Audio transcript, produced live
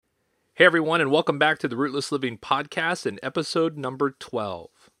Hey everyone, and welcome back to the Rootless Living Podcast and episode number 12.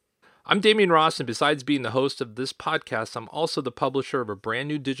 I'm Damian Ross, and besides being the host of this podcast, I'm also the publisher of a brand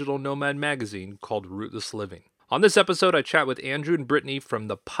new digital nomad magazine called Rootless Living. On this episode, I chat with Andrew and Brittany from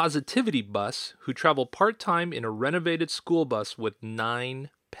the Positivity Bus, who travel part-time in a renovated school bus with 9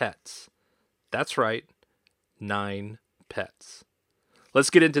 pets. That's right, 9 pets. Let's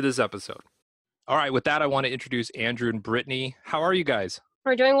get into this episode. All right, with that, I want to introduce Andrew and Brittany. How are you guys?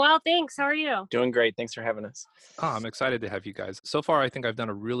 We're doing well, thanks. How are you? Doing great. Thanks for having us. I'm excited to have you guys. So far, I think I've done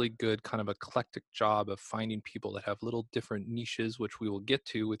a really good kind of eclectic job of finding people that have little different niches, which we will get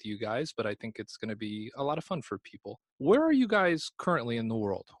to with you guys, but I think it's going to be a lot of fun for people. Where are you guys currently in the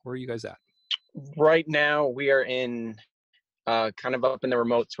world? Where are you guys at? Right now, we are in kind of up in the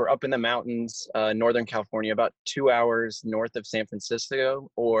remotes. We're up in the mountains, Northern California, about 2 hours north of San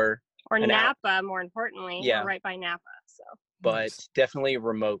Francisco or Napa, more importantly. Yeah. We're right by Napa. So, but Nice. Definitely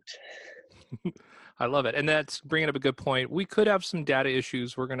remote. I love it. And that's bringing up a good point. We could have some data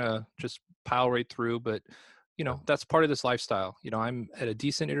issues. We're going to just pile right through, but that's part of this lifestyle. I'm at a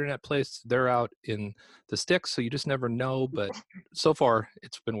decent internet place. They're out in the sticks, so you just never know. But so far,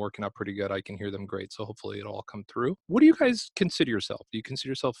 it's been working out pretty good. I can hear them great, so hopefully it'll all come through. What do you guys consider yourself? Do you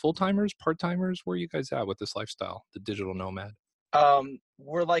consider yourself full-timers, part-timers? Where are you guys at with this lifestyle, the digital nomad?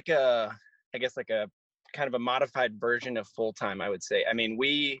 We're like a kind of a modified version of full-time, I would say. I mean,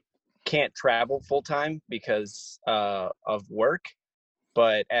 we can't travel full-time because of work,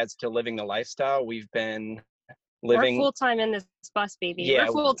 but as to living the lifestyle, we've been living full-time in this bus, baby. Yeah,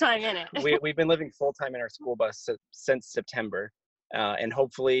 we're full-time in it. We've been living full-time in our school bus since September. And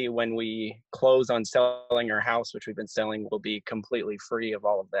hopefully when we close on selling our house, which we've been selling, we'll be completely free of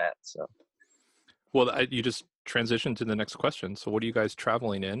all of that. So, Well, you just transitioned to the next question. So what are you guys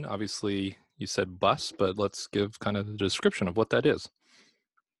traveling in? Obviously, you said bus, but let's give kind of the description of what that is.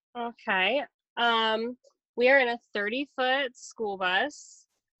 Okay. We are in a 30-foot school bus,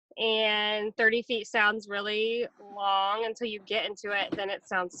 and 30 feet sounds really long until you get into it. Then it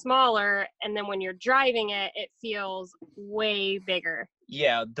sounds smaller. And then when you're driving it, it feels way bigger.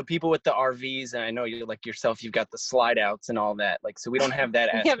 Yeah, the people with the RVs, and I know you like yourself, you've got the slide outs and all that. Like, so we don't have that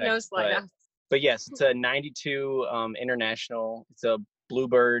aspect. We have no slide outs. But yes, it's a 92 International. It's a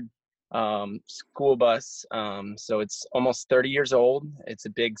Bluebird school bus. So it's almost 30 years old. It's a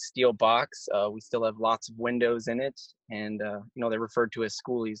big steel box. We still have lots of windows in it. And, they're referred to as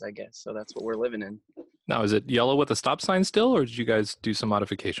schoolies, I guess. So that's what we're living in. Now, is it yellow with a stop sign still, or did you guys do some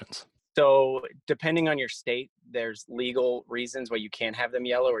modifications? So depending on your state, there's legal reasons why you can't have them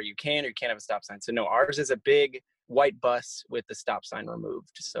yellow, or you can't have a stop sign. So no, ours is a big white bus with the stop sign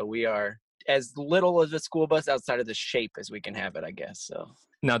removed. So we are as little of a school bus outside of the shape as we can have it, I guess. So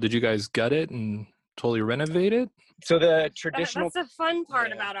now, did you guys gut it and totally renovate it? So the traditional that's the fun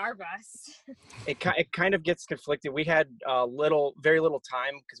part about our bus. It kind of gets conflicted. We had very little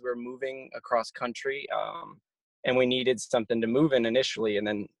time because we were moving across country, and we needed something to move in initially. And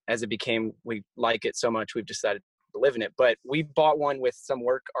then as it became, we like it so much, we've decided to live in it. But we bought one with some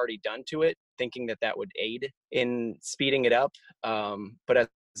work already done to it, thinking that would aid in speeding it up. But as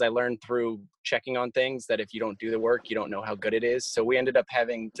I learned through checking on things, that if you don't do the work, you don't know how good it is. So we ended up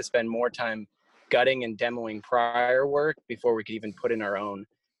having to spend more time gutting and demoing prior work before we could even put in our own.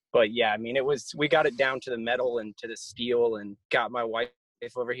 But yeah, I mean, we got it down to the metal and to the steel, and got my wife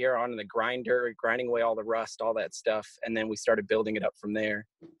over here on the grinder, grinding away all the rust, all that stuff. And then we started building it up from there.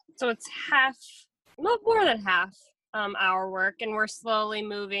 So it's more than half our work, and we're slowly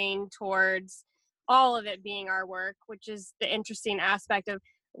moving towards all of it being our work, which is the interesting aspect of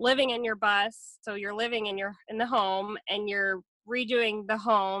living in your bus. So you're living in the home, and you're redoing the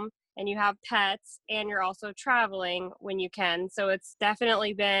home, and you have pets, and you're also traveling when you can. So it's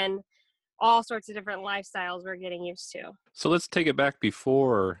definitely been all sorts of different lifestyles we're getting used to. So let's take it back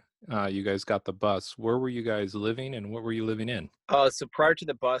before you guys got the bus. Where were you guys living, and what were you living in? So prior to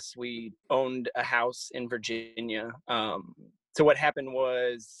the bus, we owned a house in Virginia. So what happened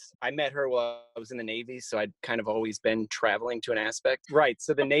was I met her while I was in the Navy, so I'd kind of always been traveling to an aspect. Right,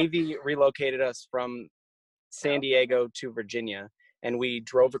 so the Navy relocated us from San Diego to Virginia, and we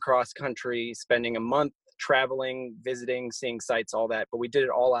drove across country, spending a month traveling, visiting, seeing sights, all that. But we did it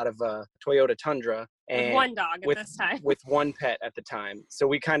all out of a Toyota Tundra. And with one dog at this time. With one pet at the time. So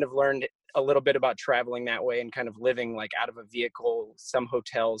we kind of learned a little bit about traveling that way, and kind of living like out of a vehicle, some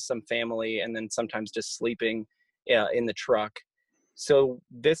hotels, some family, and then sometimes just sleeping in the truck. So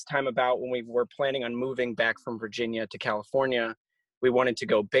this time about, when we were planning on moving back from Virginia to California, we wanted to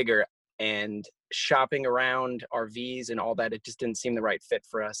go bigger, and shopping around RVs and all that, it just didn't seem the right fit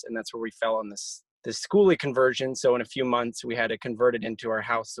for us. And that's where we fell on this schoolie conversion. So in a few months, we had to convert it into our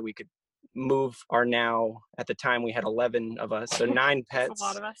house so we could move our now, at the time we had 11 of us, so 9 That's pets a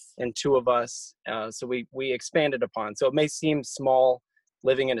lot of us. and 2 of us. So we expanded upon. So it may seem small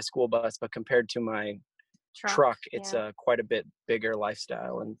living in a school bus, but compared to my truck, it's yeah. a quite a bit bigger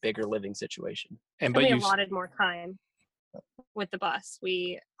lifestyle and bigger living situation. And And but we you allotted more time with the bus.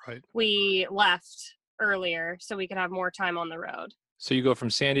 right. We left earlier so we could have more time on the road. So you go from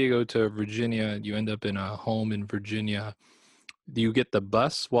San Diego to Virginia, you end up in a home in Virginia. Do you get the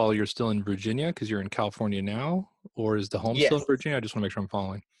bus while you're still in Virginia because you're in California now, or is the home still in Yes. Virginia? I just want to make sure I'm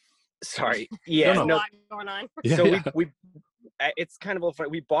following. Sorry. There's Yeah. a no. lot going on. Yeah, So yeah. we it's kind of a little funny.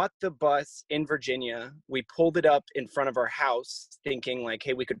 We bought the bus in Virginia. We pulled it up in front of our house thinking like,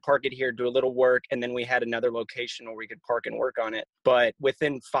 hey, we could park it here, do a little work. And then we had another location where we could park and work on it. But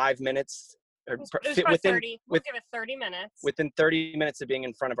within 5 minutes, or It was probably within 30. We'll give it 30 minutes. within 30 minutes of being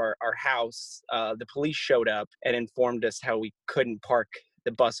in front of our house, the police showed up and informed us how we couldn't park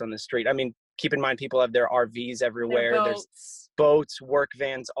the bus on the street. I mean, keep in mind, people have their RVs everywhere. Their There's boats. boats, work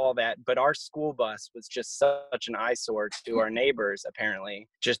vans, all that. But our school bus was just such an eyesore to our neighbors, apparently.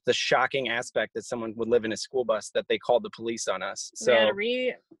 Just the shocking aspect that someone would live in a school bus that they called the police on us. We had So to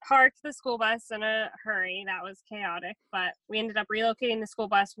re-park the school bus in a hurry. That was chaotic, but we ended up relocating the school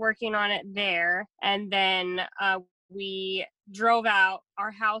bus, working on it there, and then we drove out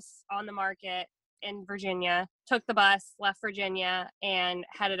our house on the market in Virginia, took the bus, left Virginia, and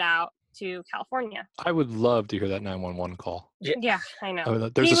headed out to California. I would love to hear that 911 call. Yeah, I know. Oh,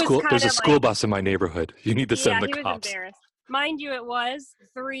 there's He a was school. There's a kinda school like- bus in my neighborhood. You need to Yeah, send the he was cops. embarrassed. Mind you, it was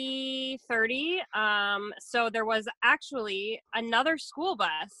 3:30. So there was actually another school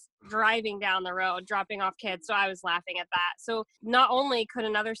bus driving down the road, dropping off kids. So I was laughing at that. So not only could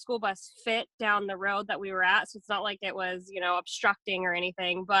another school bus fit down the road that we were at, so it's not like it was, obstructing or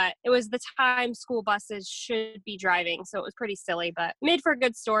anything, but it was the time school buses should be driving. So it was pretty silly, but made for a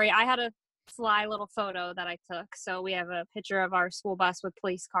good story. I had a sly little photo that I took. So we have a picture of our school bus with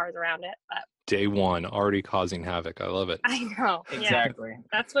police cars around it. But Day one, already causing havoc. I love it. I know. Yeah, exactly.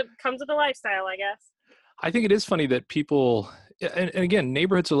 that's what comes with the lifestyle, I guess. I think it is funny that people, and again,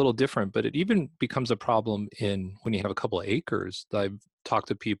 neighborhoods are a little different, but it even becomes a problem when you have a couple of acres. I've talked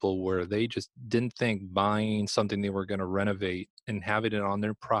to people where they just didn't think buying something they were going to renovate and having it on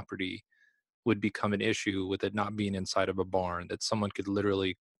their property would become an issue with it not being inside of a barn, that someone could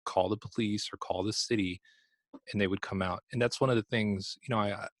literally call the police or call the city and they would come out. And that's one of the things,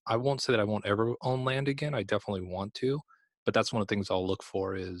 I won't say that I won't ever own land again. I definitely want to, but that's one of the things I'll look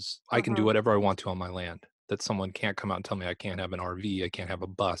for is I can do whatever I want to on my land, that someone can't come out and tell me I can't have an RV, I can't have a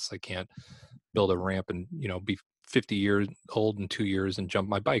bus, I can't build a ramp and, be 50 years old in 2 years and jump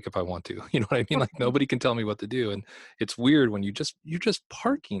my bike if I want to. You know what I mean? Like nobody can tell me what to do. And it's weird when you're just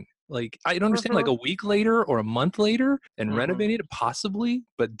parking. Like I don't understand like a week later or a month later and renovating it possibly,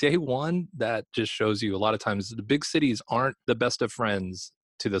 but day one, that just shows you a lot of times the big cities aren't the best of friends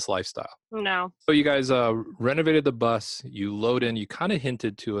to this lifestyle. No. So you guys renovated the bus, you load in, you kind of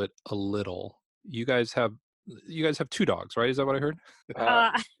hinted to it a little. You guys have 2 dogs, right? Is that what I heard?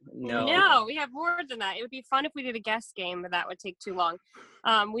 No. We have more than that. It would be fun if we did a guess game, but that would take too long.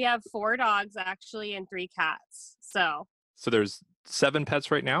 We have 4 dogs actually and 3 cats. So there's 7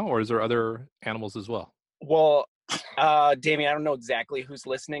 pets right now, or is there other animals as well? Well, Damien, I don't know exactly who's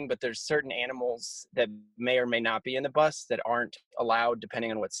listening, but there's certain animals that may or may not be in the bus that aren't allowed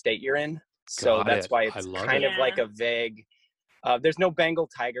depending on what state you're in. So Got that's it. why I it's love kind it. of like a vague. There's no Bengal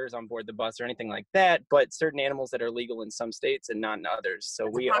tigers on board the bus or anything like that, but certain animals that are legal in some states and not in others. So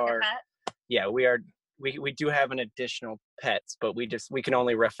it's a we pocket are, pet. yeah, we are. We do have an additional pets, but we can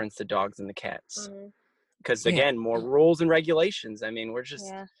only reference the dogs and the cats because again, more rules and regulations. I mean, we're just.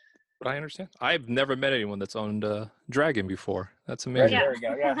 Yeah. But I understand. I've never met anyone that's owned a dragon before. That's amazing. There we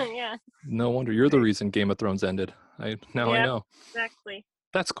go. Yeah. Yeah, No wonder you're the reason Game of Thrones ended. I know. exactly.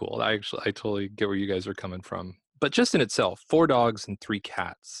 That's cool. I totally get where you guys are coming from. But just in itself, 4 dogs and 3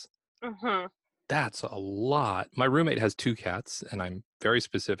 cats. That's a lot. My roommate has 2 cats, and I'm very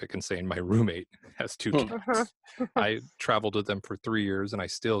specific in saying my roommate has 2 cats. I traveled with them for 3 years, and I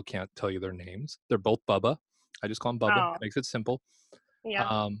still can't tell you their names. They're both Bubba. I just call them Bubba. Oh. Makes it simple.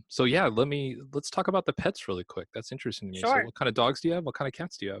 Yeah. So yeah, let's talk about the pets really quick. That's interesting to me. Sure. So what kind of dogs do you have? What kind of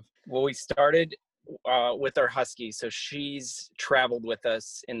cats do you have? Well, we started with our husky, so she's traveled with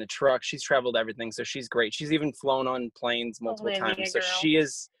us in the truck. She's traveled everything, so she's great. She's even flown on planes multiple Olivia times, so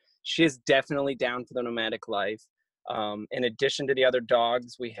girl. she is definitely down for the nomadic life. In addition to the other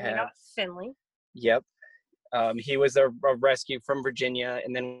dogs, we We have got Finley. Yep. He was a rescue from Virginia,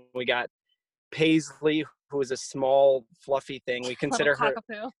 and then we got Paisley, who is a small, fluffy thing. We consider her.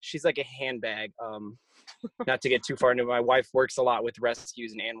 Cockapoo. She's like a handbag. not to get too far into it, my wife works a lot with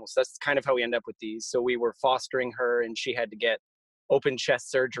rescues and animals. That's kind of how we end up with these. So we were fostering her, and she had to get open chest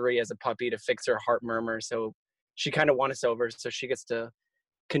surgery as a puppy to fix her heart murmur. So she kind of won us over. So she gets to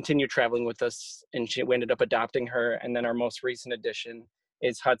continue traveling with us, and we ended up adopting her. And then our most recent addition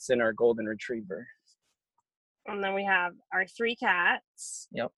is Hudson, our golden retriever. And then we have our 3 cats.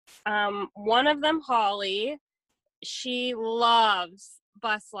 Yep. One of them, Holly, she loves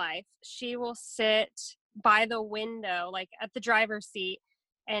bus life. She will sit by the window, like at the driver's seat,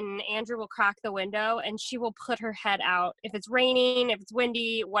 and Andrew will crack the window and she will put her head out. If it's raining, if it's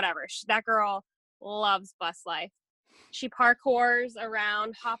windy, whatever. That girl loves bus life. She parkours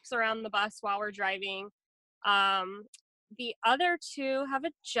around, hops around the bus while we're driving. The other 2 have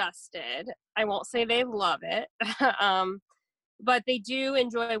adjusted. I won't say they love it, but they do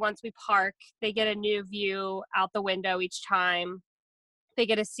enjoy once we park. They get a new view out the window each time. They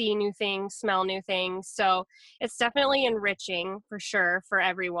get to see new things, smell new things. So it's definitely enriching for sure for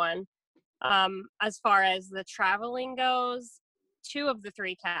everyone. As far as the traveling goes, 2 of the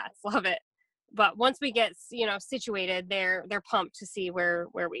 3 cats love it. But once we get, situated, they're pumped to see where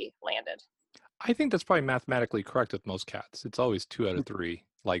we landed. I think that's probably mathematically correct with most cats. It's always 2 out of 3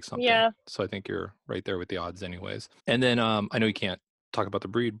 like something. Yeah. So I think you're right there with the odds anyways. And then I know you can't talk about the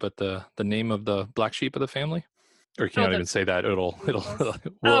breed, but the name of the black sheep of the family? Or you can't even say that. It'll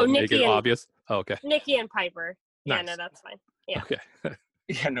make it obvious. Oh, okay. Nikki and Piper. Nice. Yeah, no, that's fine. Yeah. Okay.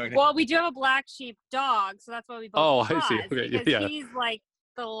 Yeah, no. Well, we do have a black sheep dog, so that's why we both I see. Okay. because he's like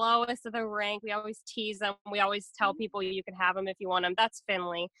the lowest of the rank. We always tease them. We always tell people you can have him if you want him. That's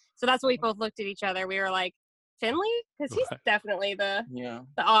Finley. So that's what we both looked at each other. We were like, Finley? Because he's definitely the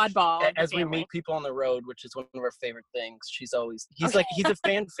oddball. As we meet people on the road, which is one of our favorite things, he's a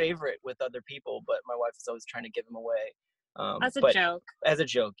fan favorite with other people, but my wife is always trying to give him away. As a joke. As a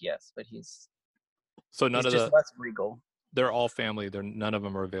joke, yes. But he's just less regal. They're all family. None of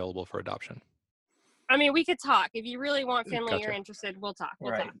them are available for adoption. I mean, we could talk. If you really want Finley, you're interested, we'll talk.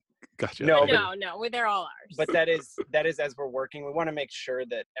 Talk. Gotcha. No, they're all ours. But that is as we're working, we want to make sure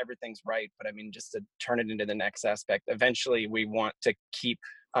that everything's right. But I mean, just to turn it into the next aspect, eventually we want to keep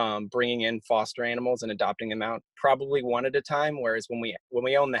bringing in foster animals and adopting them out, probably one at a time. Whereas when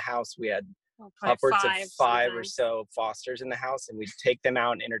we owned the house, we had upwards of 5 or so fosters in the house, and we'd take them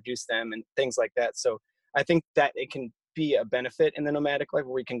out and introduce them and things like that. So I think that it can be a benefit in the nomadic life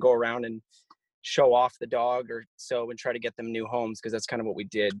where we can go around and show off the dog and try to get them new homes, because that's kind of what we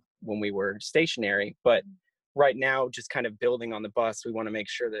did when we were stationary. But right now, just kind of building on the bus, we want to make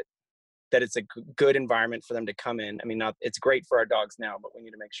sure that it's a good environment for them to come in. I mean, it's great for our dogs now, but we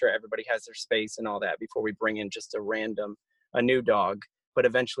need to make sure everybody has their space and all that before we bring in just a new dog. But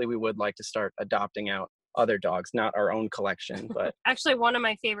eventually we would like to start adopting out other dogs, not our own collection. But actually, one of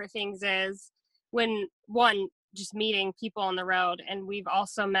my favorite things is just meeting people on the road. And we've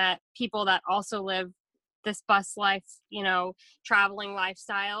also met people that also live this bus life, traveling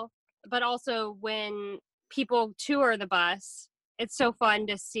lifestyle. But also when people tour the bus, it's so fun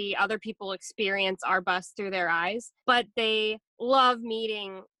to see other people experience our bus through their eyes. But they love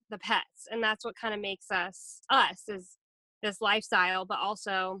meeting the pets. And that's what kind of makes us is this lifestyle, but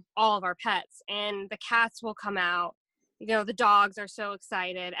also all of our pets. And the cats will come out. The dogs are so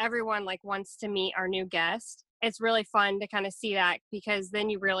excited. Everyone wants to meet our new guest. It's really fun to kind of see that, because then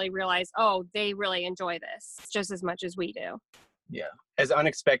you really realize, they really enjoy this just as much as we do. Yeah. As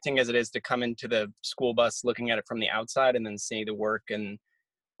unexpected as it is to come into the school bus, looking at it from the outside and then see the work and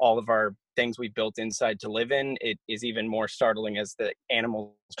all of our things we built inside to live in, it is even more startling as the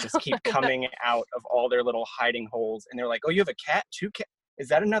animals just keep coming out of all their little hiding holes. And they're like, oh, you have a cat? 2 cat? Is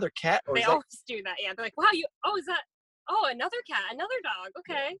that another cat? Or they always do that. Yeah. They're like, wow, is that? Oh, another cat, another dog.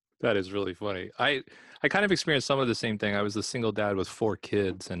 Okay. That is really funny. I kind of experienced some of the same thing. I was a single dad with 4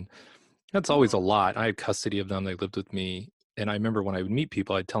 kids, and that's always a lot. I had custody of them. They lived with me. And I remember when I would meet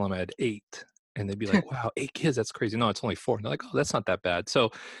people, I'd tell them I had 8. And they'd be like, wow, 8 kids, that's crazy. No, it's only 4. And they're like, oh, that's not that bad.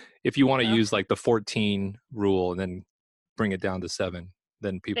 So if you want to use the 14 rule and then bring it down to 7,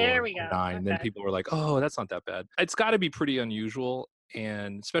 then people are 9. Okay. Then people were like, oh, that's not that bad. It's got to be pretty unusual.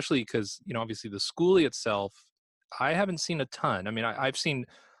 And especially because, obviously the schoolie itself, I haven't seen a ton. I mean, I've seen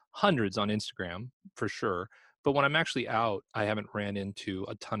hundreds on Instagram for sure. But when I'm actually out, I haven't ran into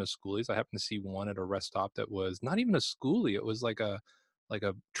a ton of schoolies. I happened to see one at a rest stop that was not even a schoolie. It was like a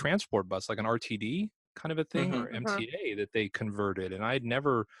transport bus, like an RTD kind of a thing, or MTA that they converted. And I'd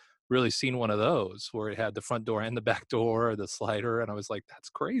never really seen one of those where it had the front door and the back door, or the slider. And I was like, that's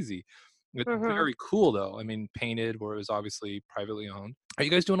crazy. It's Mhm. very cool though. I mean, painted where it was obviously privately owned. Are you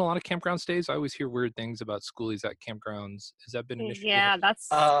guys doing a lot of campground stays? I always hear weird things about schoolies at campgrounds. Has that been an issue? Yeah, that's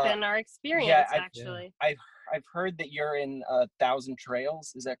Uh, been our yeah, experience Yeah. actually. I've heard that you're in Thousand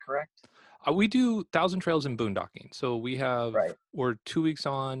Trails. Is that correct? We do Thousand Trails and boondocking. So Right. we're 2 weeks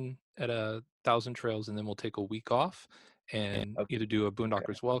on at a Thousand Trails, and then we'll take a week off and Okay. either do a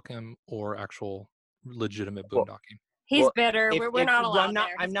Boondocker's Welcome or actual legitimate Well, boondocking. He's well, bitter. We're not well, allowed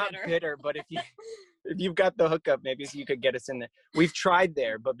there. I'm He's not bitter. bitter, but if you've got the hookup, maybe you could get us in there. We've tried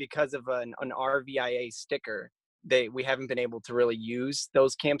there, but because of an RVIA sticker, we haven't been able to really use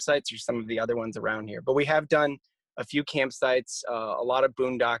those campsites or some of the other ones around here. But we have done a few campsites, a lot of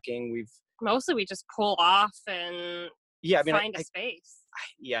boondocking. Mostly we just pull off and Yeah, I mean, find a space.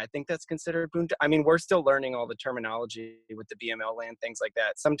 I think that's considered boondock. I mean, we're still learning all the terminology with the BML land, things like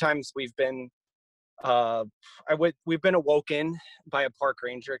that. Sometimes we've been we've been awoken by a park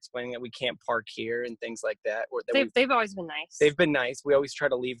ranger explaining that we can't park here and things like that, or that They've always been nice. they've been nice. We always try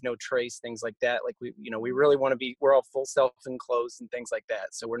to leave no trace, things like that. Like we really want to we're all full self-enclosed and things like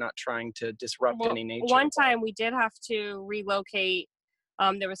that, so we're not trying to disrupt any nature. One time we did have to relocate.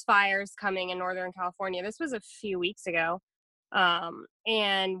 There was fires coming in Northern California. This was a few weeks ago.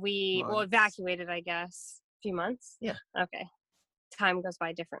 And we evacuated, I guess, a few months. Yeah. Okay. Time goes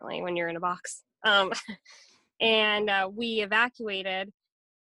by differently when you're in a box. And we evacuated.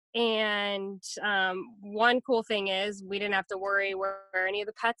 And one cool thing is we didn't have to worry where any of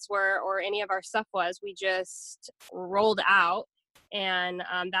the pets were or any of our stuff was. We just rolled out, and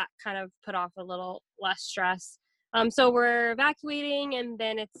that kind of put off a little less stress. So we're evacuating, and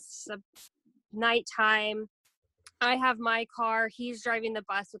then it's nighttime. I have my car, he's driving the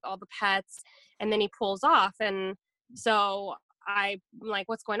bus with all the pets, and then he pulls off. And so I'm like,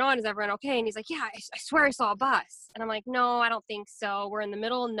 what's going on? Is everyone okay? And he's like, yeah, I swear I saw a bus. And I'm like, no, I don't think so. We're in the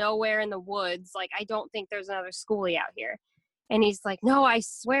middle of nowhere in the woods. Like, I don't think there's another schoolie out here. And he's like, no, I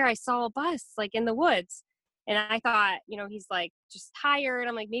swear I saw a bus, like in the woods. And I thought, he's like just tired.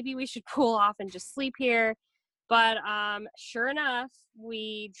 I'm like, maybe we should pull off and just sleep here. But sure enough,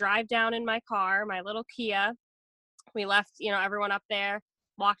 we drive down in my car, my little Kia. We left, everyone up there,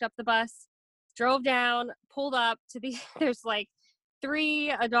 walked up the bus, drove down, pulled up to there's like 3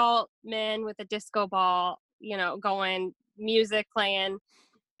 adult men with a disco ball, going, music playing,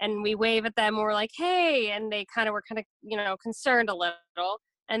 and we wave at them and we're like, hey, and they were concerned a little.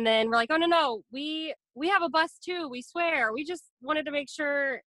 And then we're like, oh, no, we have a bus too, we swear. We just wanted to make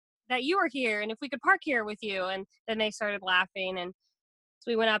sure that you were here and if we could park here with you. And then they started laughing, and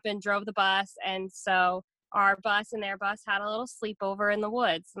so we went up and drove the bus. And so our bus and their bus had a little sleepover in the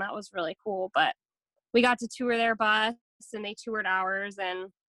woods, and that was really cool. But we got to tour their bus and they toured ours. And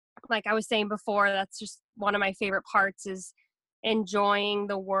like I was saying before, that's just one of my favorite parts, is enjoying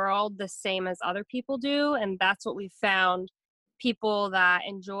the world the same as other people do. And that's what we found. People that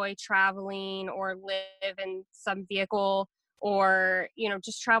enjoy traveling or live in some vehicle or,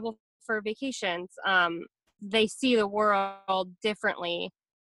 just travel for vacations, they see the world differently,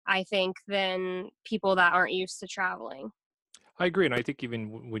 I think, than people that aren't used to traveling. I agree. And I think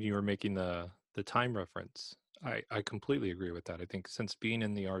even when you were making the time reference, I completely agree with that. I think since being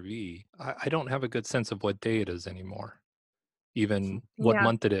in the RV, I don't have a good sense of what day it is anymore, even what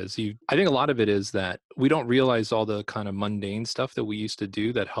month it is. I think a lot of it is that we don't realize all the kind of mundane stuff that we used to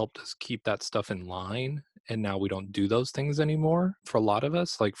do that helped us keep that stuff in line. And now we don't do those things anymore for a lot of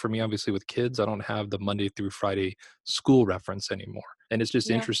us. Like for me, obviously with kids, I don't have the Monday through Friday school reference anymore. And it's just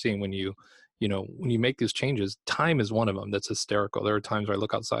interesting when when you make these changes. Time is one of them that's hysterical. There are times where I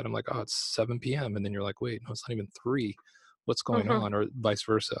look outside, I'm like, oh, it's 7 p.m. And then you're like, wait, no, it's not even 3. What's going on? Or vice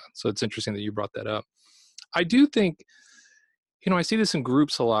versa. So it's interesting that you brought that up. I do think, I see this in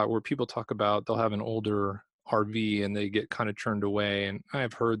groups a lot where people talk about they'll have an older RV and they get kind of turned away. And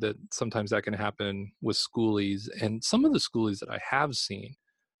I've heard that sometimes that can happen with schoolies. And some of the schoolies that I have seen,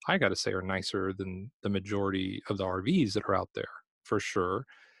 I got to say, are nicer than the majority of the RVs that are out there, for sure.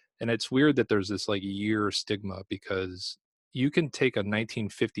 And it's weird that there's this like year stigma, because you can take a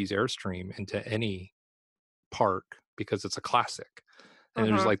 1950s Airstream into any park because it's a classic. And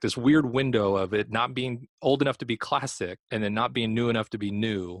there's like this weird window of it not being old enough to be classic and then not being new enough to be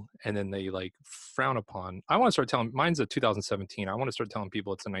new. And then they like frown upon. I want to start telling, mine's a 2017. I want to start telling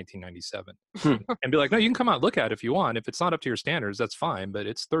people it's a 1997 and be like, no, you can come out and look at it if you want. If it's not up to your standards, that's fine. But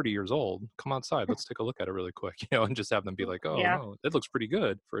it's 30 years old. Come outside. Let's take a look at it really quick, and just have them be like, oh, no, it looks pretty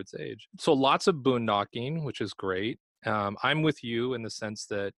good for its age. So lots of boondocking, which is great. I'm with you in the sense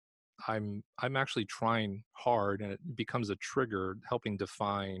that I'm actually trying hard, and it becomes a trigger helping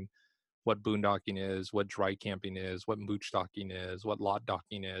define what boondocking is, what dry camping is, what mooch docking is, what lot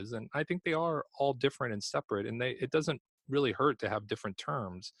docking is. And I think they are all different and separate. And it doesn't really hurt to have different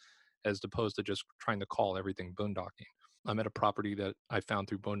terms as opposed to just trying to call everything boondocking. I'm at a property that I found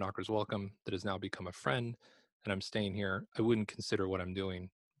through Boondockers Welcome that has now become a friend, and I'm staying here. I wouldn't consider what I'm doing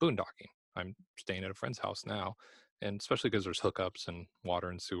boondocking. I'm staying at a friend's house now, and especially because there's hookups and water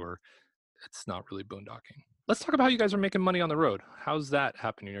and sewer, it's not really boondocking. Let's talk about how you guys are making money on the road. How's that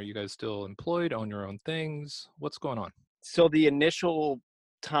happening? Are you guys still employed, own your own things? What's going on? So the initial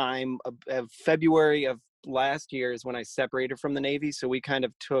time of February of last year is when I separated from the Navy. So we kind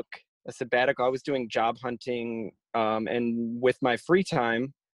of took a sabbatical. I was doing job hunting, and with my free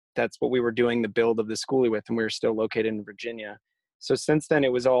time, that's what we were doing the build of the schoolie with, and we were still located in Virginia. So since then,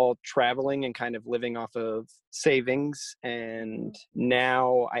 it was all traveling and kind of living off of savings. And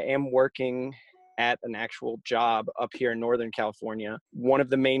now I am working at an actual job up here in Northern California. One of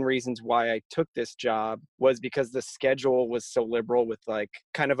the main reasons why I took this job was because the schedule was so liberal with like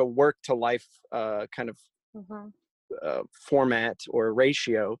kind of a work to life kind of format or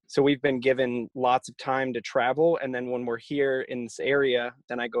ratio. So we've been given lots of time to travel. And then when we're here in this area,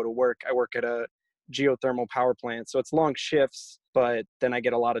 then I go to work. I work at a geothermal power plant. So it's long shifts, but then I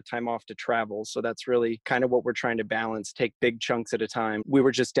get a lot of time off to travel. So that's really kind of what we're trying to balance, take big chunks at a time. We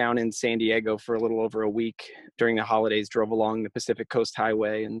were just down in San Diego for a little over a week during the holidays, drove along the Pacific Coast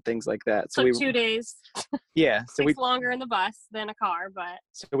Highway and things like that. So 2 days. Yeah. So it's longer in the bus than a car, but.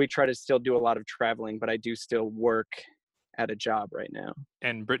 So we try to still do a lot of traveling, but I do still work at a job right now.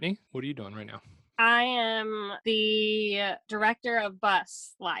 And Brittany, what are you doing right now? I am the director of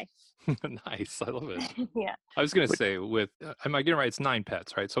bus life. Nice. I love it. Yeah. I was going to say am I getting it right? It's 9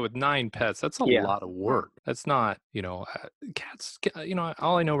 pets, right? So with 9 pets, that's a lot of work. That's not, cats,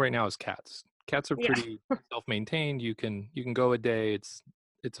 all I know right now is cats. Cats are pretty self-maintained. You can go a day.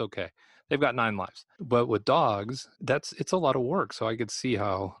 It's okay. They've got 9 lives. But with dogs, it's a lot of work. So I could see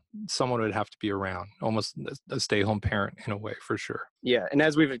how someone would have to be around, almost a stay-home parent in a way, for sure. Yeah. And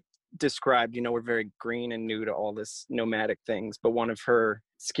as we've described, we're very green and new to all this nomadic things, but one of her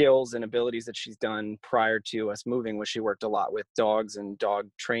skills and abilities that she's done prior to us moving was she worked a lot with dogs and dog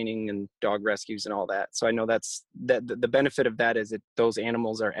training and dog rescues and all that. So I know that the benefit of that is that those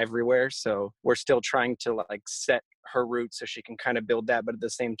animals are everywhere. So we're still trying to like set her roots so she can kind of build that, but at the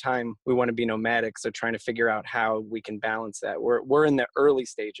same time we want to be nomadic, so trying to figure out how we can balance that. We're in the early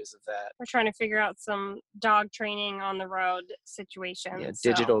stages of that. We're trying to figure out some dog training on the road situations.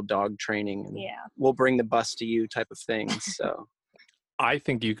 Digital dog training, and we'll bring the bus to you type of things. So I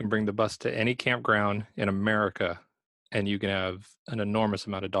think you can bring the bus to any campground in America and you can have an enormous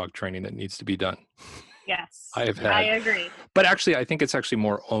amount of dog training that needs to be done. Yes, I agree. But actually, I think it's actually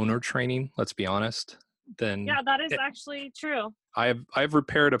more owner training, let's be honest. That is actually true. I've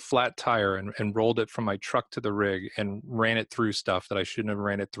repaired a flat tire and rolled it from my truck to the rig and ran it through stuff that I shouldn't have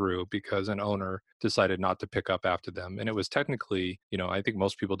ran it through because an owner decided not to pick up after them. And it was technically, I think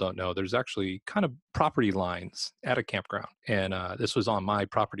most people don't know, there's actually kind of property lines at a campground. And this was on my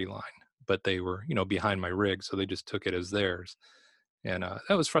property line, but they were, behind my rig. So they just took it as theirs. And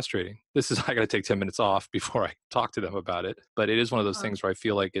that was frustrating. I got to take 10 minutes off before I talk to them about it. But it is one of those things where I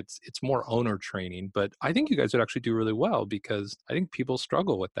feel like it's more owner training. But I think you guys would actually do really well because I think people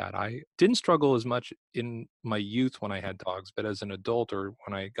struggle with that. I didn't struggle as much in my youth when I had dogs, but as an adult or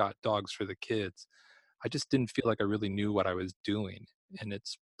when I got dogs for the kids, I just didn't feel like I really knew what I was doing. And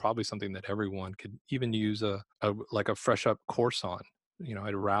it's probably something that everyone could even use a fresh up course on,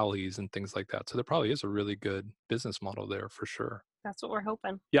 at rallies and things like that. So there probably is a really good business model there for sure. That's what we're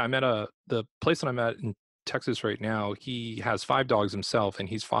hoping. Yeah, I'm at the place that I'm at in Texas right now. He has 5 dogs himself, and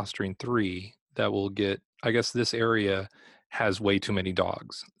he's fostering 3 that will get. I guess this area has way too many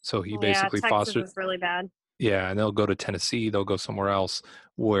dogs, so he basically Texas is really bad. Yeah, and they'll go to Tennessee. They'll go somewhere else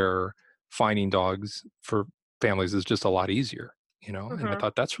where finding dogs for families is just a lot easier. And I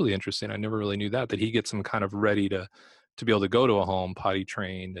thought that's really interesting. I never really knew that he gets them kind of ready to be able to go to a home, potty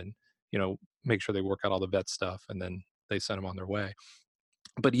trained, and make sure they work out all the vet stuff, and then they send them on their way.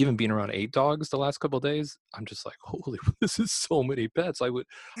 But even being around 8 dogs the last couple of days, I'm just like, holy, this is so many pets. I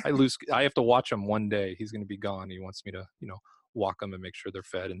have to watch him one day. He's going to be gone. He wants me to, walk them and make sure they're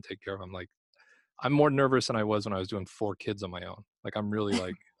fed and take care of them. Like, I'm more nervous than I was when I was doing 4 kids on my own. Like, I'm really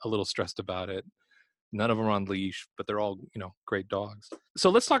like a little stressed about it. None of them are on leash, but they're all, great dogs. So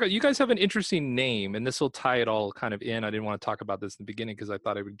let's talk. You guys have an interesting name, and this will tie it all kind of in. I didn't want to talk about this in the beginning because I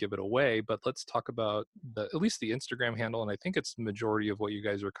thought I would give it away, but let's talk about at least the Instagram handle. And I think it's the majority of what you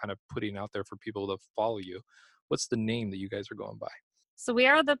guys are kind of putting out there for people to follow you. What's the name that you guys are going by? So we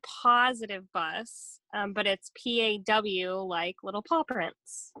are the Positive Bus, but it's PAW, like little paw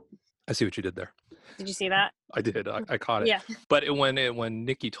prints. I see what you did there. Did you see that? I did. I caught it. Yeah. But when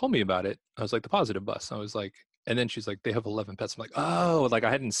Nikki told me about it, I was like, the positive bus. I was like, and then she's like, they have 11 pets. I'm like, oh, like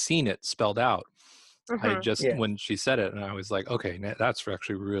I hadn't seen it spelled out. I had just, Yeah. when she said it, and I was like, okay, that's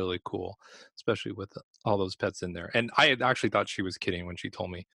actually really cool, especially with all those pets in there. And I had actually thought she was kidding when she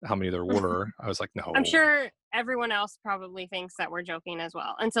told me how many there were. I was like, no. I'm sure everyone else probably thinks that we're joking as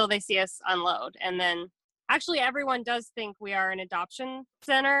well until they see us unload. And then actually everyone does think we are an adoption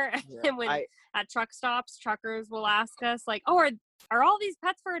center. Yeah, And when at truck stops, truckers will ask us like, oh, are all these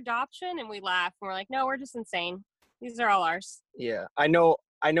pets for adoption? And we laugh and we're like, no, we're just insane. These are all ours. Yeah, I know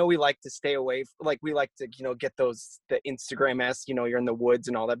we like to stay away, like we like to, get those, the Instagram-esque, you're in the woods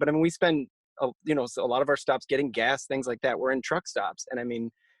and all that. But I mean, we spend, so a lot of our stops getting gas, things like that. We're in truck stops. And I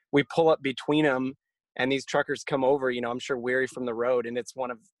mean, we pull up between them and these truckers come over, I'm sure weary from the road. And it's one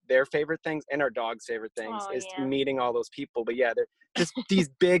of their favorite things and our dog's favorite things is meeting all those people. But yeah, they're just these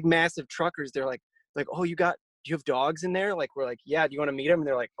big, massive truckers. They're like, oh, do you have dogs in there? Like, we're like, yeah, do you want to meet them? And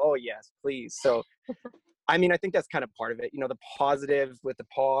they're like, oh yes, please. So I mean, I think that's kind of part of it, the positive with the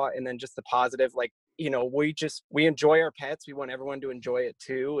paw, and then just the positive, like, we enjoy our pets. We want everyone to enjoy it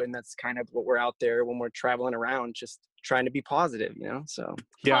too. And that's kind of what we're out there when we're traveling around, just trying to be positive, so.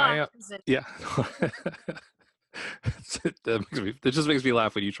 Yeah. Yeah. It just makes me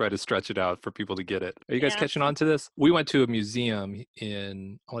laugh when you try to stretch it out for people to get it. Are you guys catching on to this? We went to a museum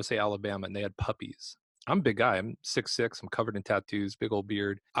in, I want to say Alabama, and they had puppies. I'm a big guy. I'm 6'6". I'm covered in tattoos, big old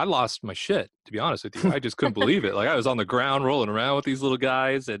beard. I lost my shit, to be honest with you. I just couldn't believe it. Like, I was on the ground rolling around with these little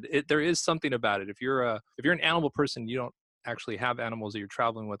guys, and there is something about it. If you're an animal person, you don't actually have animals that you're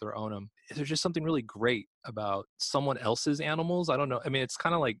traveling with or own them. There's just something really great about someone else's animals. I don't know. I mean, it's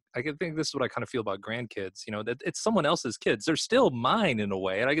kind of like, I think this is what I kind of feel about grandkids, that it's someone else's kids. They're still mine in a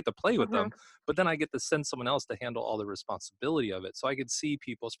way, and I get to play with them, but then I get to send someone else to handle all the responsibility of it. So I could see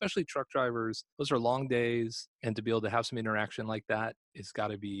people, especially truck drivers, those are long days, and to be able to have some interaction like that, it's got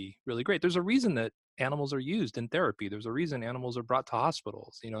to be really great. There's a reason that animals are used in therapy. There's a reason animals are brought to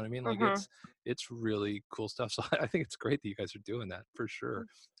hospitals. You know what I mean? Like it's really cool stuff. So I think it's great that you guys are doing that for sure.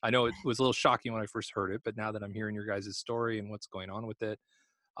 I know it was a little shocking when I first heard it, but now that I'm hearing your guys' story and what's going on with it,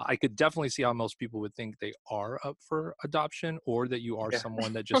 I could definitely see how most people would think they are up for adoption, or that you are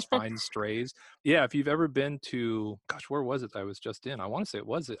someone that just finds strays. Yeah. If you've ever been to, gosh, where was it that I was just in? I want to say it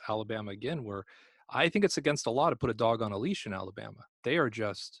was Alabama again, where I think it's against the law to put a dog on a leash in Alabama. They are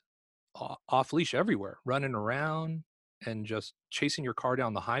just off leash everywhere, running around and just chasing your car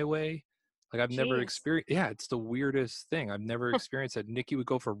down the highway. Like, I've never experienced. Yeah, it's the weirdest thing. I've never experienced that. Nikki would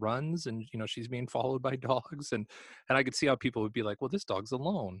go for runs, and she's being followed by dogs, and I could see how people would be like, well, this dog's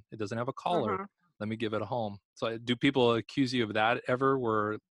alone, it doesn't have a collar, let me give it a home. So do people accuse you of that ever,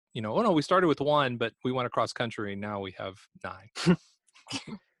 where oh no, we started with one, but we went across country and now we have 9?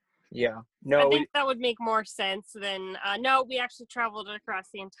 Yeah, no, I think that would make more sense than no, we actually traveled across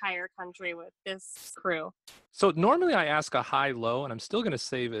the entire country with this crew. So normally I ask a high-low, and I'm still going to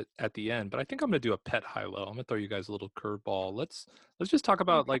save it at the end, but I think I'm going to do a pet high-low. I'm going to throw you guys a little curveball. Let's just talk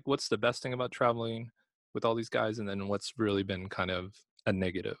about like what's the best thing about traveling with all these guys, and then what's really been kind of a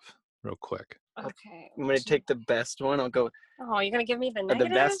negative, real quick. Okay. I'm going to take the best one. I'll go. Oh, you're going to give me the negative?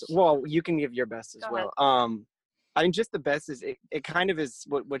 The best. Well, you can give your best as well. I mean, just the best is it kind of is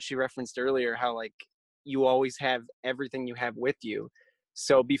what she referenced earlier, how like you always have everything you have with you.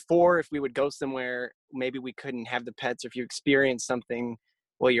 So before, if we would go somewhere, maybe we couldn't have the pets, or if you experience something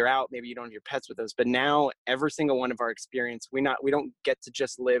while you're out, maybe you don't have your pets with us. But now every single one of our experience, we don't get to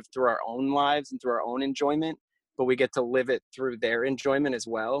just live through our own lives and through our own enjoyment, but we get to live it through their enjoyment as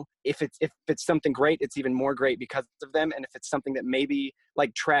well. If it's something great, it's even more great because of them. And if it's something that maybe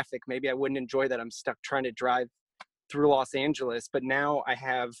like traffic, maybe I wouldn't enjoy that. I'm stuck trying to drive through Los Angeles, but now I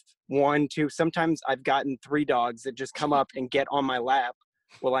have 1, 2, sometimes I've gotten 3 dogs that just come up and get on my lap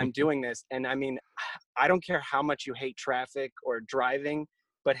while I'm doing this. And I mean, I don't care how much you hate traffic or driving,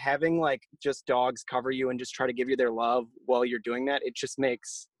 but having like just dogs cover you and just try to give you their love while you're doing that, it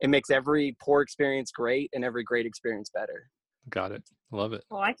makes every poor experience great and every great experience better. Got it. Love it.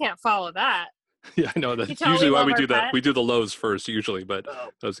 Well, I can't follow that. Yeah, I know that's usually why we do that. We do the lows first usually, but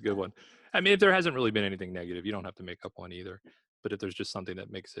that's a good one. I mean, if there hasn't really been anything negative, you don't have to make up one either. But if there's just something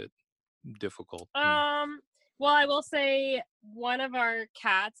that makes it difficult. Well, I will say one of our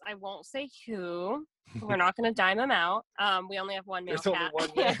cats, I won't say who. We're not going to dime him out. We only have one male cat. Only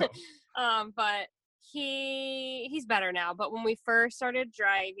one male. But he's better now. But when we first started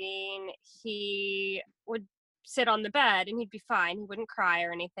driving, he would sit on the bed and he'd be fine. He wouldn't cry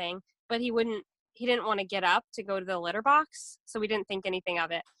or anything, but he didn't want to get up to go to the litter box. So we didn't think anything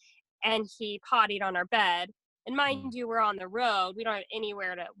of it. And he pottied on our bed. And mind you, we're on the road. We don't have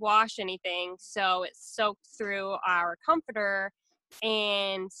anywhere to wash anything. So it soaked through our comforter.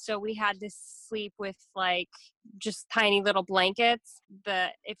 And so we had to sleep with like just tiny little blankets.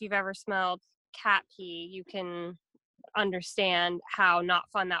 If you've ever smelled cat pee, you can understand how not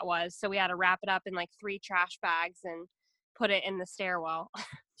fun that was. So we had to wrap it up in like 3 trash bags and put it in the stairwell.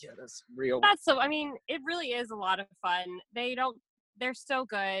 Yeah, that's real. I mean, it really is a lot of fun. They're so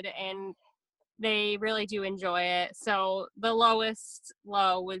good and they really do enjoy it. So the lowest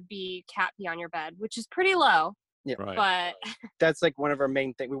low would be cat pee on your bed, which is pretty low. Yeah. Right. But that's like one of our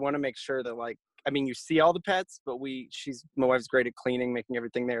main things. We want to make sure that like, I mean, you see all the pets, but my wife's great at cleaning, making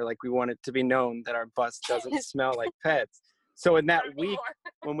everything there. Like we want it to be known that our bus doesn't smell like pets. So in that week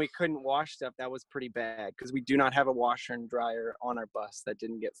when we couldn't wash stuff, that was pretty bad because we do not have a washer and dryer on our bus. That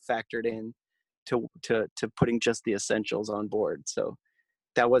didn't get factored in to putting just the essentials on board. So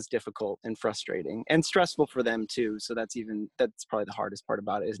that was difficult and frustrating and stressful for them too. So that's probably the hardest part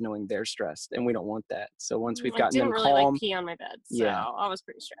about it, is knowing they're stressed, and we don't want that. So once we've gotten them calm, I didn't really like pee on my bed, so yeah. I was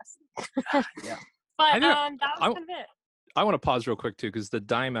pretty stressed. Yeah. But that was kind of it. I want to pause real quick too, because the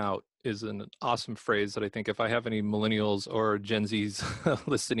dime out is an awesome phrase that I think if I have any millennials or Gen Zs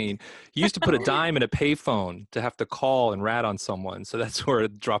listening, you used to put a dime in a payphone to have to call and rat on someone. So that's where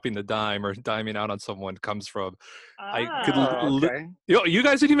dropping the dime or diming out on someone comes from. Okay. You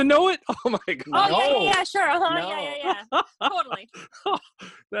guys didn't even know it? Oh my God. Oh yeah, sure. Uh-huh. No. Yeah. Totally.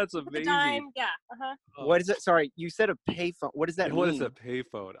 That's amazing. The dime, yeah. Uh-huh. What is it? Sorry, you said a payphone. What does that mean? What is a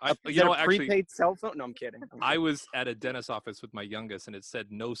payphone? Is that a prepaid cell phone? No, I'm kidding. I was at a dentist office with my youngest, and it said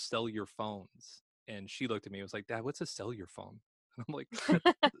no cellular phones. And she looked at me and was like, "Dad, what's a cellular phone?" And I'm like,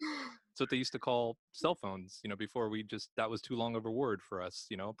 that's what they used to call cell phones, before that was too long of a word for us,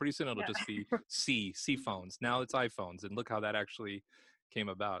 pretty soon it'll just be C phones. Now it's iPhones, and look how that actually came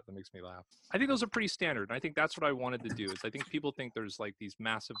about. That makes me laugh. I think those are pretty standard. And I think that's what I wanted to do, is I think people think there's like these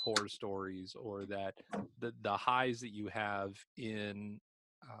massive horror stories, or that the highs that you have in,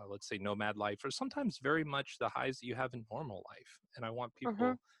 let's say, nomad life, or sometimes very much the highs that you have in normal life. And I want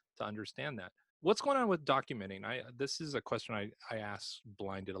people to understand that. What's going on with documenting? This is a question I ask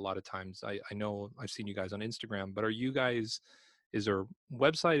blinded a lot of times. I know I've seen you guys on Instagram, but is there a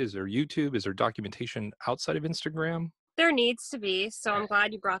website? Is there YouTube? Is there documentation outside of Instagram? There needs to be, so I'm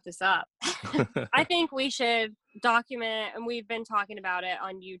glad you brought this up. I think we should document, and we've been talking about it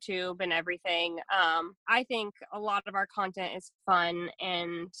on YouTube and everything. I think a lot of our content is fun,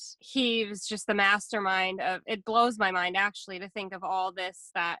 and he was just the mastermind of it. Blows my mind actually to think of all this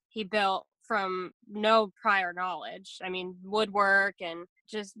that he built from no prior knowledge. I mean, woodwork and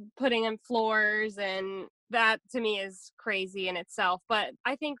just putting in floors, and that to me is crazy in itself. But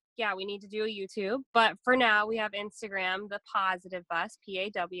I think, yeah, we need to do a YouTube. But for now, we have Instagram, the Positive Bus,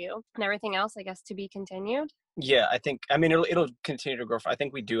 PAW, and everything else, I guess, to be continued. Yeah, I mean, it'll continue to grow. I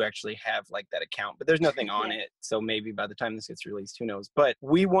think we do actually have like that account, but there's nothing on it. So maybe by the time this gets released, who knows? But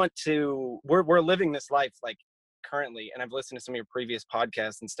we're living this life like currently, and I've listened to some of your previous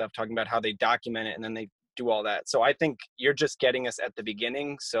podcasts and stuff talking about how they document it and then they do all that. So I think you're just getting us at the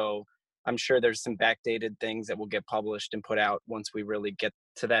beginning. So I'm sure there's some backdated things that will get published and put out once we really get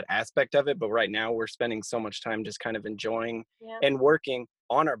to that aspect of it. But right now we're spending so much time just kind of enjoying and working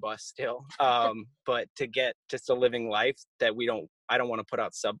on our bus still. But to get just a living life that I don't want to put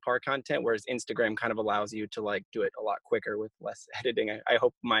out subpar content, whereas Instagram kind of allows you to like do it a lot quicker with less editing. I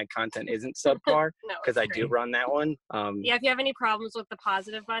hope my content isn't subpar because I do run that one. Yeah, if you have any problems with the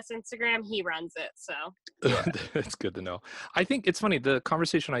Positive Bus Instagram, he runs it. So It's good to know. I think it's funny. The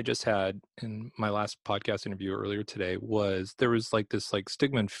conversation I just had in my last podcast interview earlier today was there was like this like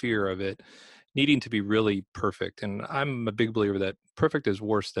stigma and fear of it needing to be really perfect. And I'm a big believer that perfect is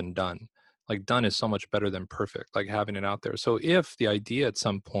worse than done. Like done is so much better than perfect, like having it out there. So if the idea at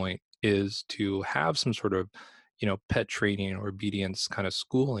some point is to have some sort of, pet training or obedience kind of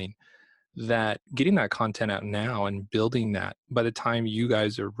schooling, that getting that content out now and building that, by the time you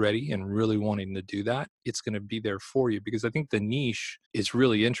guys are ready and really wanting to do that, it's going to be there for you. Because I think the niche is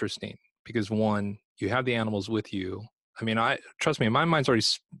really interesting because, one, you have the animals with you. I mean, trust me, my mind's already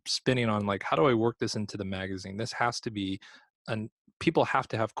spinning on like, how do I work this into the magazine? This has to be people have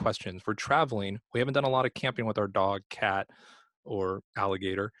to have questions. We're traveling. We haven't done a lot of camping with our dog, cat, or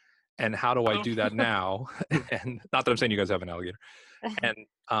alligator. And how do I do that now? And not that I'm saying you guys have an alligator. And,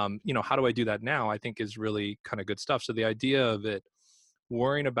 how do I do that now? I think is really kind of good stuff. So the idea of it,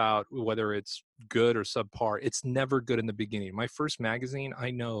 worrying about whether it's good or subpar, it's never good in the beginning. My first magazine, I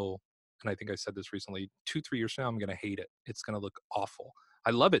know, and I think I said this recently, 2-3 years from now, I'm going to hate it. It's going to look awful.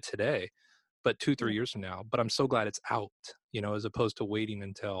 I love it today, but 2-3 years from now, but I'm so glad it's out, as opposed to waiting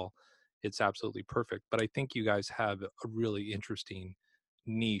until, it's absolutely perfect. But I think you guys have a really interesting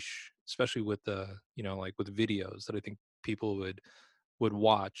niche, especially with the, like with videos that I think people would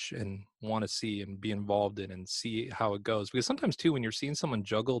watch and want to see and be involved in and see how it goes. Because sometimes too, when you're seeing someone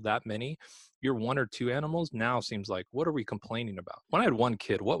juggle that many, your one or two animals now seems like, what are we complaining about? When I had one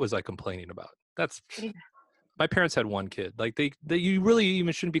kid, what was I complaining about? That's my parents had one kid. Like they you really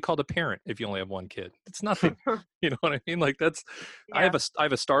even shouldn't be called a parent if you only have one kid. It's nothing. You know what I mean? Like that's, I Yeah.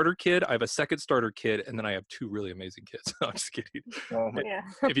 have a starter kid, I have a second starter kid, and then I have two really amazing kids. I'm just kidding. Oh my Yeah.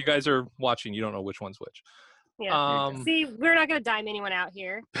 If you guys are watching, you don't know which one's which. Yeah. See, we're not going to dime anyone out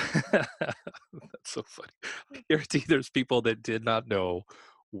here. That's so funny. I guarantee there's people that did not know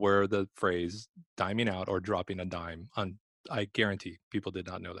where the phrase diming out or dropping a dime on. I guarantee people did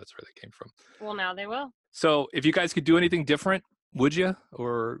not know that's where they came from. Well, now they will. So if you guys could do anything different, would you?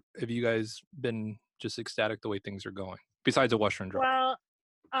 Or have you guys been just ecstatic the way things are going? Besides a washer and dryer. Well,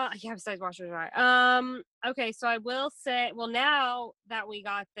 yeah, besides washer and dryer. Okay, so I will say, well, now that we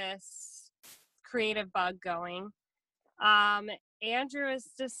got this creative bug going, Andrew has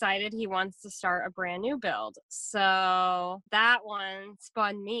decided he wants to start a brand new build. So that one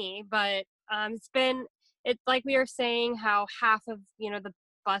spun me, but it's like we were saying how half of, the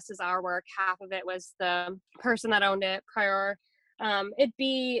bus is our work, half of it was the person that owned it prior.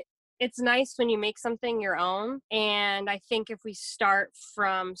 It's nice when you make something your own. And I think if we start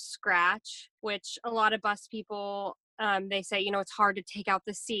from scratch, which a lot of bus people, they say, it's hard to take out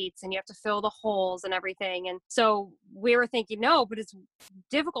the seats and you have to fill the holes and everything. And so we were thinking, no, but it's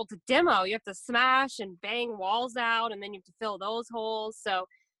difficult to demo. You have to smash and bang walls out and then you have to fill those holes. So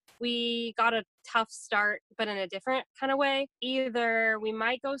we got a tough start, but in a different kind of way. Either we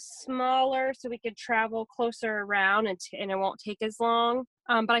might go smaller so we could travel closer around and it won't take as long.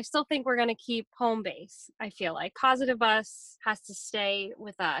 But I still think we're going to keep home base. I feel like Positive Bus has to stay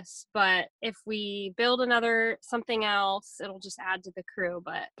with us. But if we build something else, it'll just add to the crew.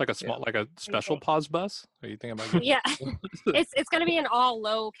 But like a special pause bus? Are you thinking about? Yeah, it's going to be in all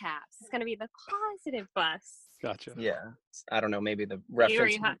low caps. It's going to be the Positive Bus. Gotcha. Yeah, I don't know. Maybe the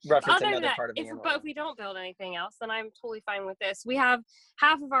reference another part of the But if we don't build anything else, then I'm totally fine with this. We have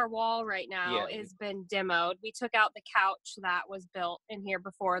half of our wall right now has been demoed. We took out the couch that was built in here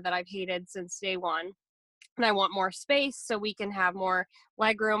before that I've hated since day one, and I want more space so we can have more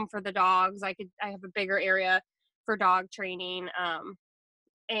leg room for the dogs. I have a bigger area for dog training,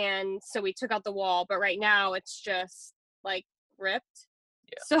 and so we took out the wall. But right now it's just like ripped.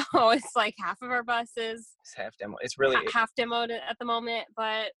 Yeah. So it's like half of our buses. It's half demo. It's really half demoed at the moment,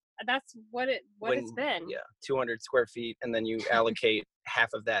 but that's what it's been. Yeah, 200 square feet, and then you allocate half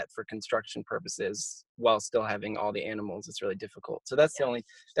of that for construction purposes while still having all the animals. It's really difficult. So that's the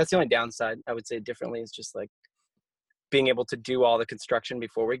only downside. I would say differently is just like being able to do all the construction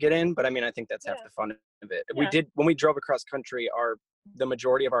before we get in. But I mean, I think that's half the fun of it. We did when we drove across country. The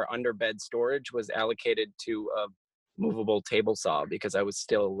majority of our underbed storage was allocated to a movable table saw because I was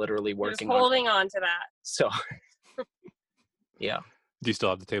still literally working holding on to that. So yeah. Do you still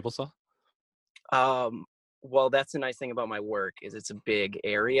have the table saw? Well, that's the nice thing about my work is it's a big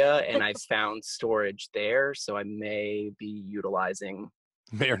area and I found storage there, so I may be utilizing.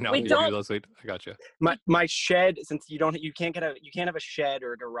 May or not utilizing. I got you. My shed, since you can't have a shed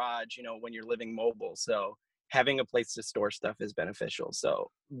or a garage, when you're living mobile. So having a place to store stuff is beneficial.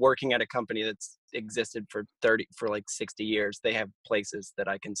 So working at a company that's existed for like 60 years, they have places that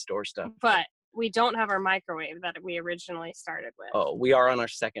I can store stuff. But we don't have our microwave that we originally started with. Oh, we are on our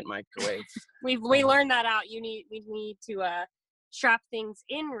second microwave. we learned that out. We need to strap things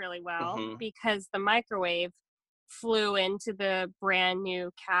in really well because the microwave flew into the brand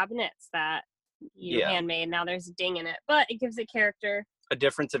new cabinets that you handmade. Now there's a ding in it, but it gives it character. A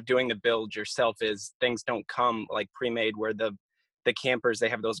difference of doing the build yourself is things don't come like pre-made where the campers, they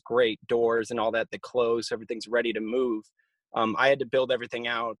have those great doors and all that close, so everything's ready to move. I had to build everything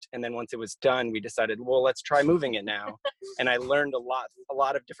out, and then once it was done, we decided, well, let's try moving it now. And I learned a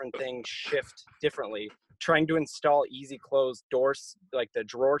lot of different things shift differently. Trying to install easy close doors, like the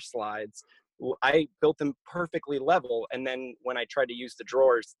drawer slides, I built them perfectly level, and then when I tried to use the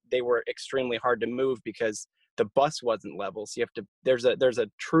drawers, they were extremely hard to move because the bus wasn't level. So you have to, there's a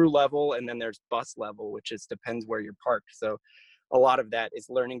true level, and then there's bus level, which depends where you're parked. So a lot of that is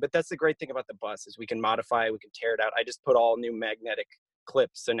learning, but that's the great thing about the bus is we can modify, we can tear it out. I just put all new magnetic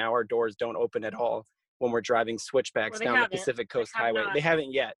clips. So now our doors don't open at all when we're driving switchbacks down the Pacific Coast Highway. They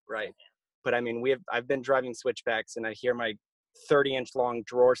haven't yet. Right. But I mean, I've been driving switchbacks and I hear my 30-inch long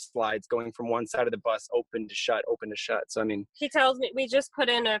drawer slides going from one side of the bus open to shut. So I mean, he tells me we just put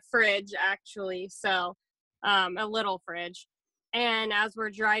in a fridge actually, so a little fridge, And as we're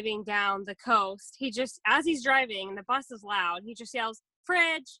driving down the coast, as he's driving and the bus is loud, he just yells,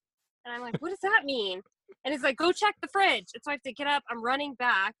 "Fridge." And I'm like, what does that mean? And he's like, "Go check the fridge." And so I have to get up. I'm running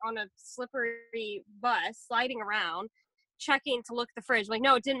back on a slippery bus, sliding around, checking to look at the fridge. I'm like,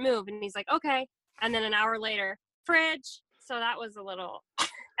 no, it didn't move. And he's like, okay. And then an hour later, "Fridge." So that was a little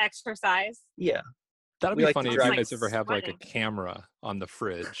exercise. Yeah. That'd We be like to funny if drive- you guys ever have like a sweating. camera on the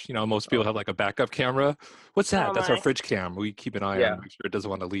fridge. You know, most people have like a backup camera. What's that? Oh That's our my. fridge cam. We keep an eye Yeah. on it, make sure it doesn't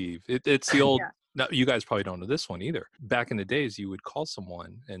want to leave. It's the old, Yeah. no, you guys probably don't know this one either. Back in the days, you would call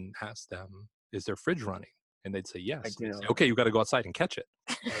someone and ask them, "Is their fridge running?" And they'd say yes. I do You'd know say, that. okay, you got to go outside and catch it.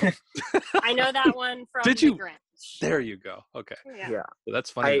 I know that one from Did The you? Grinch. There you go. Okay. Yeah. Yeah. So that's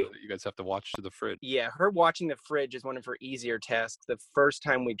funny I- though, that you guys have to watch to the fridge. Yeah, her watching the fridge is one of her easier tasks. The first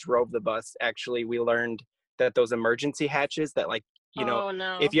time we drove the bus, actually, we learned that those emergency hatches that, like, you know, Oh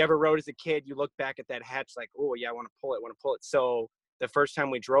no. if you ever rode as a kid, you look back at that hatch like, oh, yeah, I want to pull it. So the first time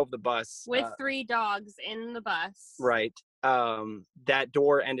we drove the bus. With 3 dogs in the bus. Right. That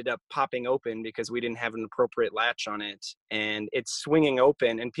door ended up popping open because we didn't have an appropriate latch on it, and it's swinging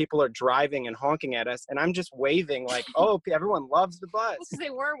open and people are driving and honking at us, and I'm just waving like, oh, everyone loves the bus. Because they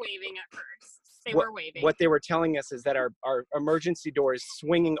were waving at first. They What- were waving. What they were telling us is that our emergency door is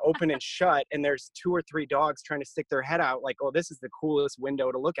swinging open and shut, and there's 2 or 3 dogs trying to stick their head out like, oh, this is the coolest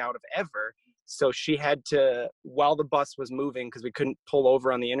window to look out of ever. So she had to, while the bus was moving, because we couldn't pull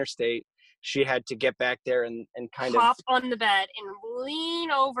over on the interstate, she had to get back there and kind hop of, on the bed and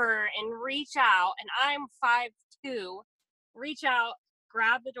lean over and reach out. And I'm 5'2", reach out,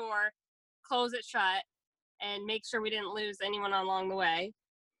 grab the door, close it shut, and make sure we didn't lose anyone along the way.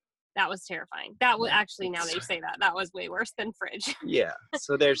 That was terrifying. That was actually, now that you say that, that was way worse than fridge. yeah.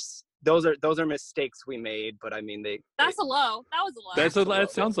 So those are mistakes we made, but I mean, That's a low. That was a low. That low.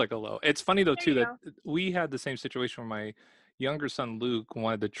 sounds like a low. It's funny though There too you that we had the same situation where my younger son Luke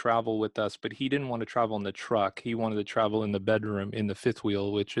wanted to travel with us, but he didn't want to travel in the truck. He wanted to travel in the bedroom in the fifth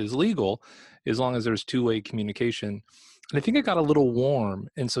wheel, which is legal as long as there's two-way communication. And I think it got a little warm,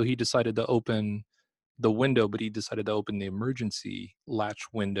 and so he decided to open the window, but he decided to open the emergency latch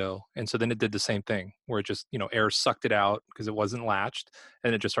window. And so then it did the same thing where it just, air sucked it out because it wasn't latched,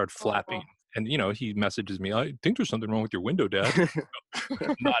 and it just started flapping. And, he messages me, "I think there's something wrong with your window, Dad."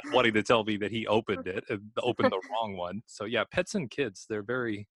 Not wanting to tell me that he opened the wrong one. So yeah, pets and kids, they're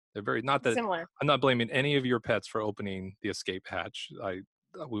very, not that Similar. I'm not blaming any of your pets for opening the escape hatch.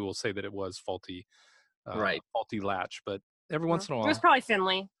 We will say that it was faulty latch, but every once in a It while, was probably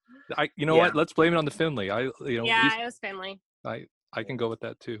Finley. what? Let's blame it on the Finley. Yeah, it was Finley. I can go with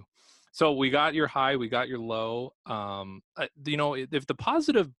that too. So we got your high, we got your low. If the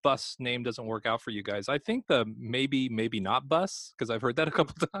positive bus name doesn't work out for you guys, I think the maybe not bus, because I've heard that a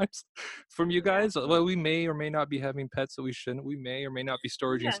couple times from you guys. Well, we may or may not be having pets that we shouldn't. We may or may not be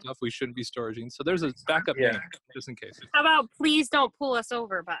storaging stuff we shouldn't be storaging. So there's a backup name just in case. How about Please Don't Pull Us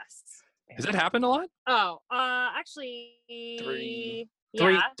Over bus? Has that happened a lot? Oh, actually,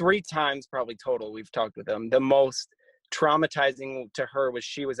 three times probably total we've talked with them. The most traumatizing to her was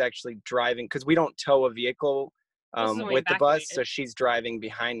she was actually driving, because we don't tow a vehicle with the bus, so she's driving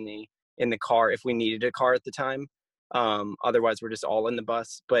behind me in the car if we needed a car at the time. Otherwise we're just all in the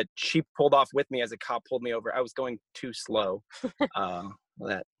bus, but she pulled off with me as a cop pulled me over. I was going too slow.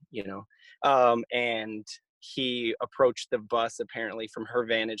 And he approached the bus apparently from her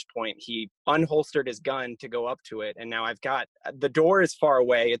vantage point. He unholstered his gun to go up to it, and now I've got the door is far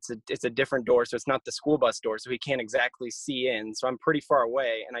away. It's a different door, so it's not the school bus door, so he can't exactly see in. So I'm pretty far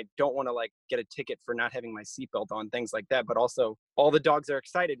away, and I don't want to get a ticket for not having my seatbelt on, things like that. But also, all the dogs are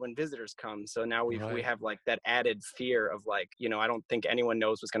excited when visitors come, so now we have that added fear of I don't think anyone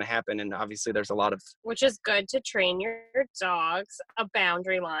knows what's going to happen, and obviously there's a lot of, which is good to train your dogs a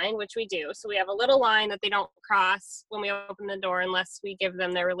boundary line, which we do. So we have a little line that they don't cross when we open the door unless we give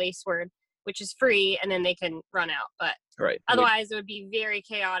them their release word, which is free, and then they can run out. But otherwise it would be very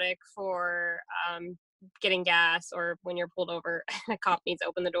chaotic for getting gas, or when you're pulled over a cop needs to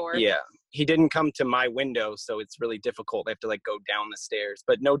open the door. Yeah, he didn't come to my window, so it's really difficult. They have to go down the stairs,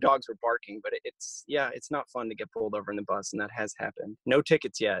 but no dogs were barking. But it's not fun to get pulled over in the bus, and that has happened. No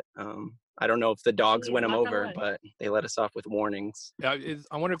tickets yet. I don't know if the dogs win them over, but they let us off with warnings. Yeah,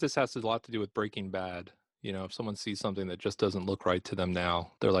 I wonder if this has a lot to do with Breaking Bad. If someone sees something that just doesn't look right to them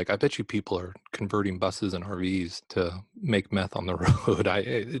now, they're like, I bet you people are converting buses and RVs to make meth on the road.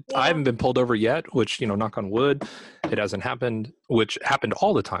 I haven't been pulled over yet, which, knock on wood, it hasn't happened, which happened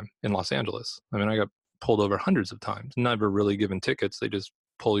all the time in Los Angeles. I mean, I got pulled over hundreds of times, never really given tickets. They just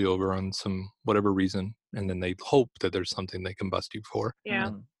pull you over on some whatever reason, and then they hope that there's something they can bust you for.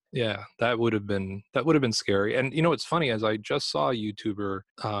 Yeah. Yeah, that would have been scary. And you know, it's funny, as I just saw a YouTuber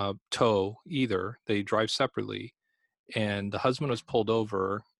tow either. They drive separately, and the husband was pulled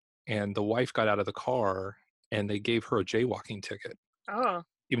over, and the wife got out of the car, and they gave her a jaywalking ticket, Oh,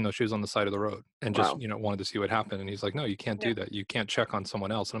 even though she was on the side of the road, and just, Wow. you know, wanted to see what happened. And he's like, no, you can't yeah. do that. You can't check on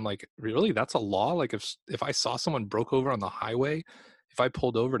someone else. And I'm like, really? That's a law? Like, if I saw someone broke over on the highway, if I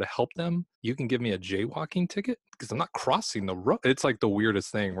pulled over to help them, you can give me a jaywalking ticket because I'm not crossing the road. It's like the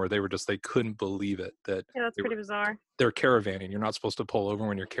weirdest thing where they couldn't believe it that Yeah, that's they pretty were, bizarre. they're caravanning. You're not supposed to pull over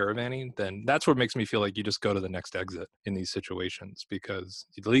when you're caravanning. Then that's what makes me feel like you just go to the next exit in these situations, because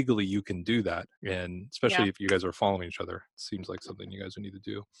legally you can do that. And especially if you guys are following each other, it seems like something you guys would need to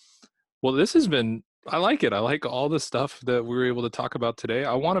do. Well, this has been, I like it. I like all the stuff that we were able to talk about today.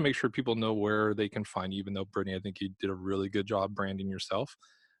 I want to make sure people know where they can find you, even though, Brittany, I think you did a really good job branding yourself.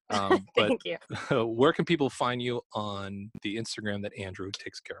 But Thank you. where can people find you on the Instagram that Andrew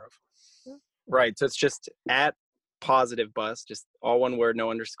takes care of? Right. So it's just at Positive Bus, just all one word,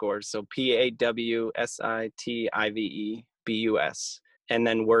 no underscores. So PAWSITIVEBUS. And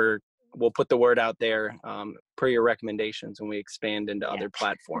then we'll put the word out there per your recommendations when we expand into other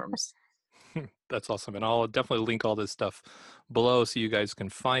platforms. That's awesome. And I'll definitely link all this stuff below so you guys can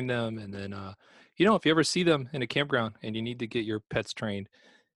find them. And then, you know, if you ever see them in a campground and you need to get your pets trained,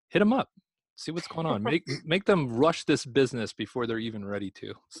 hit them up, see what's going on. Make them rush this business before they're even ready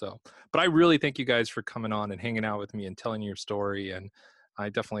to. So, but I really thank you guys for coming on and hanging out with me and telling your story. And I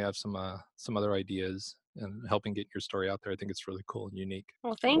definitely have some other ideas and helping get your story out there. I think it's really cool and unique.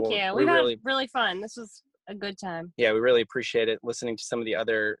 Well, thank Well, you. we We've had really- really fun. This was a good time. Yeah, we really appreciate it. Listening to some of the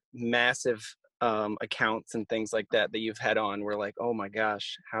other massive accounts and things like that you've had on, we're like, oh my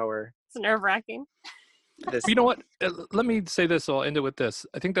gosh, how are It's nerve-wracking. this? You know what? Let me say this. I'll end it with this.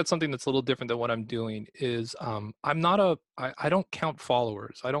 I think that's something that's a little different than what I'm doing is I don't count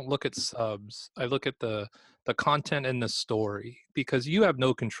followers. I don't look at subs. I look at the content and the story, because you have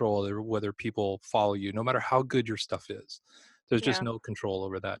no control over whether people follow you, no matter how good your stuff is. There's just Yeah. no control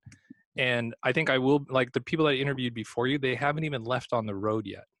over that. And I think I will, like the people that I interviewed before you, they haven't even left on the road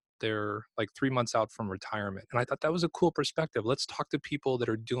yet. They're like 3 months out from retirement. And I thought that was a cool perspective. Let's talk to people that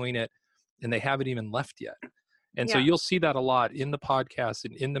are doing it and they haven't even left yet. And so Yeah. you'll see that a lot in the podcast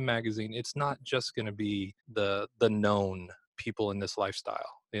and in the magazine. It's not just going to be the known people in this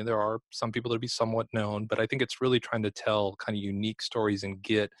lifestyle. And there are some people that be somewhat known, but I think it's really trying to tell kind of unique stories and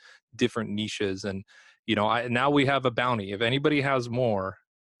get different niches. And, you know, now we have a bounty. If anybody has more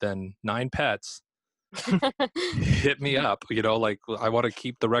than 9 pets, hit me up. You know, like I want to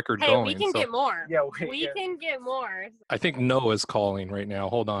keep the record Hey, going. we can So get more. Yeah, We can get more. I think Noah's calling right now.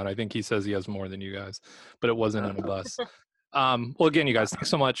 Hold on. I think he says he has more than you guys, but it wasn't on a bus. Well, again, you guys, thanks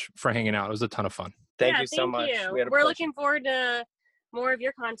so much for hanging out. It was a ton of fun. Thank Yeah, you so much. you. We had a We're pleasure. looking forward to more of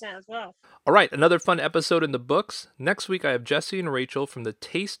your content as well. All right, another fun episode in the books. Next week, I have Jesse and Rachel from the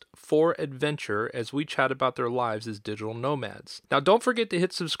Taste for Adventure as we chat about their lives as digital nomads. Now, don't forget to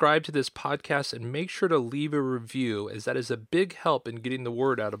hit subscribe to this podcast and make sure to leave a review, as that is a big help in getting the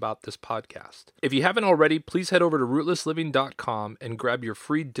word out about this podcast. If you haven't already, please head over to rootlessliving.com and grab your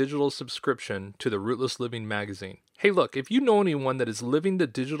free digital subscription to the Rootless Living magazine. Hey, look, if you know anyone that is living the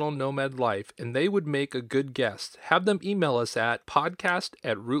digital nomad life and they would make a good guest, have them email us at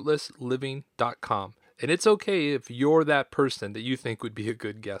podcast@rootlessliving.com. And it's okay if you're that person that you think would be a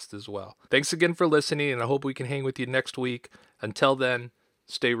good guest as well. Thanks again for listening, and I hope we can hang with you next week. Until then,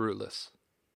 stay rootless.